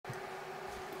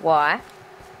Why?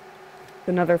 It's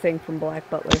another thing from Black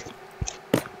Butler.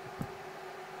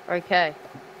 Okay.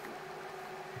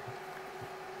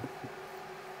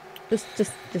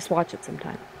 Just watch it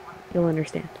sometime. You'll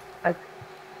understand.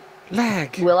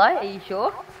 Lag. Will I? Are you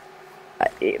sure?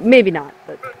 Maybe not,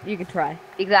 but you could try.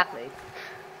 Exactly.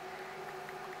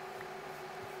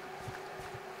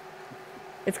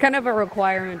 It's kind of a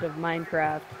requirement of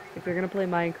Minecraft. If you're gonna play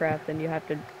Minecraft, then you have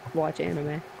to watch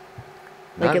anime.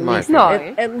 Not Like my at least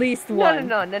opinion. at least one.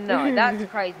 No.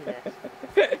 That's craziness.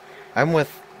 I'm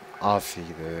with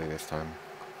Aussie this time.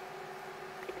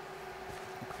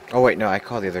 Oh wait, no, I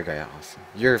call the other guy Aussie.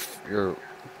 You're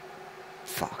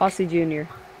fuck. Aussie Junior.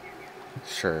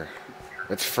 Sure.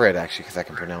 It's Fred actually, because I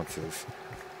can pronounce his.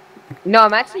 No,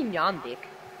 I'm actually Nyandik.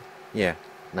 Yeah,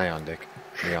 Nyan Dick.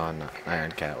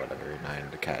 Nyan Cat, whatever.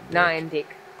 Nyan the Cat Dick. Nyan Dick.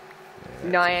 Yeah,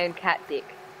 Nyan Cat Dick.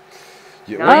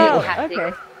 Yeah, Nyan Oh, Cat Dick.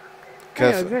 okay.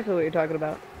 I know exactly what you're talking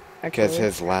about. Because Actually.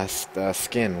 his last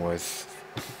skin was.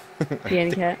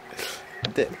 Nyan Cat.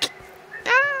 Dick.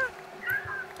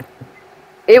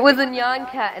 It was a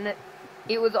Nyan Cat, and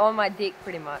it was on my dick,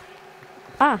 pretty much.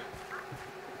 Ah.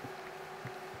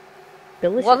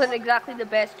 Delicious. Wasn't exactly the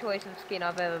best choice of skin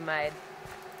I've ever made.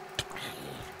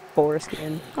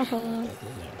 Foreskin.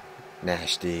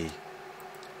 Nasty.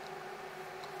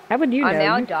 How would you know? I'm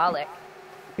now a Dalek.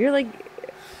 You're like,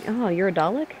 oh, you're a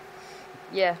Dalek?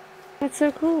 Yeah. That's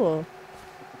so cool.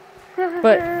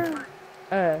 But,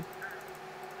 I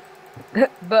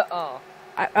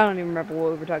don't even remember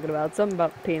what we were talking about. Something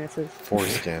about penises.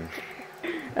 Foreskin.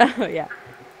 Oh yeah,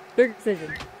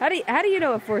 circumcision. How do you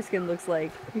know what foreskin looks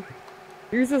like?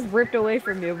 Yours was ripped away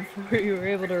from you before you were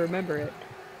able to remember it,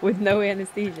 with no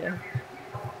anesthesia.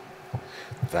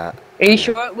 That. Are you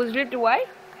sure it was ripped away?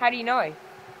 How do you know?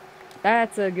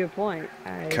 That's a good point.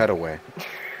 Cutaway.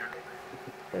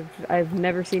 I've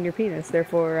never seen your penis,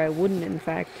 therefore I wouldn't, in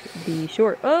fact, be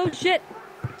sure. Oh shit!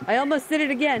 I almost did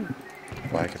it again.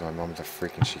 Why? Because my mom's a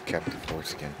freak and she kept the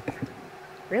foreskin.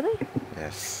 Really?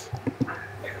 Yes.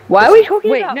 Why are we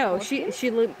talking Wait, about no, foreskin?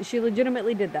 she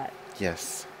legitimately did that.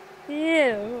 Yes.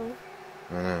 Ew.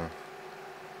 I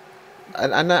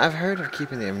know. I've heard of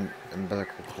keeping the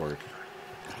umbilical cord.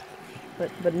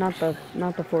 But not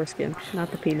the foreskin, not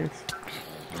the penis.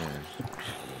 Yeah.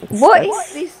 What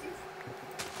is this?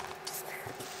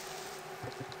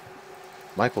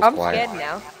 Michael's I'm quiet. scared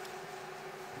now.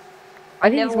 I I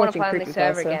think never he's want to watching play on this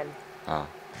server Creepypasta. again. Ah.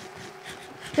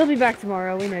 He'll be back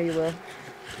tomorrow. We know you will.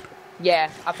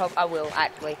 Yeah, I will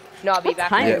actually. No, I'll be What back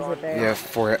time later is on. it there? Yeah,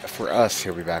 for us,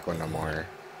 he'll be back when no more.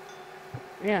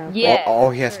 Yeah. Yeah. All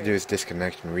he has to do is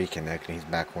disconnect and reconnect, and he's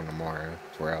back when tomorrow.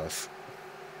 For us.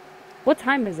 What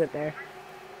time is it there?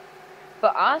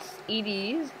 For us, it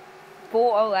is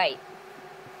 4:08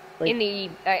 Like-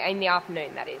 in the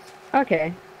afternoon. That is.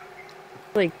 Okay.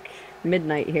 Like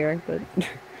midnight here, but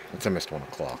It's almost 1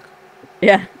 o'clock.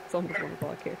 yeah, it's almost 1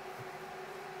 o'clock here.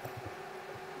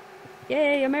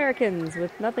 Yay, Americans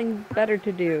with nothing better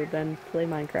to do than play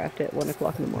Minecraft at 1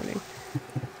 o'clock in the morning.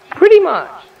 Pretty much.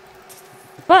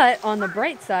 But on the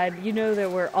bright side, you know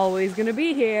that we're always gonna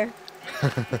be here.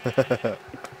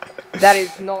 That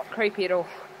is not creepy at all.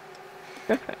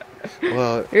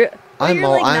 Well, You're I'm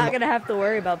not gonna have to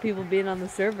worry about people being on the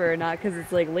server or not because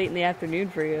it's like late in the afternoon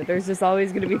for you. There's just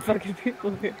always gonna be fucking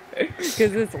people here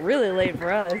because it's really late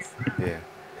for us. Yeah.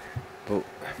 But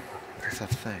that's the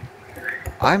thing.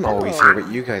 I'm always here, but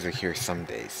you guys are here some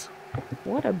days.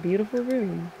 What a beautiful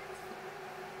room.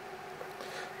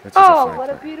 That's just Oh, funny what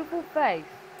a part. beautiful face.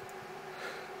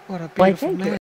 What a Why, beautiful thank you. man.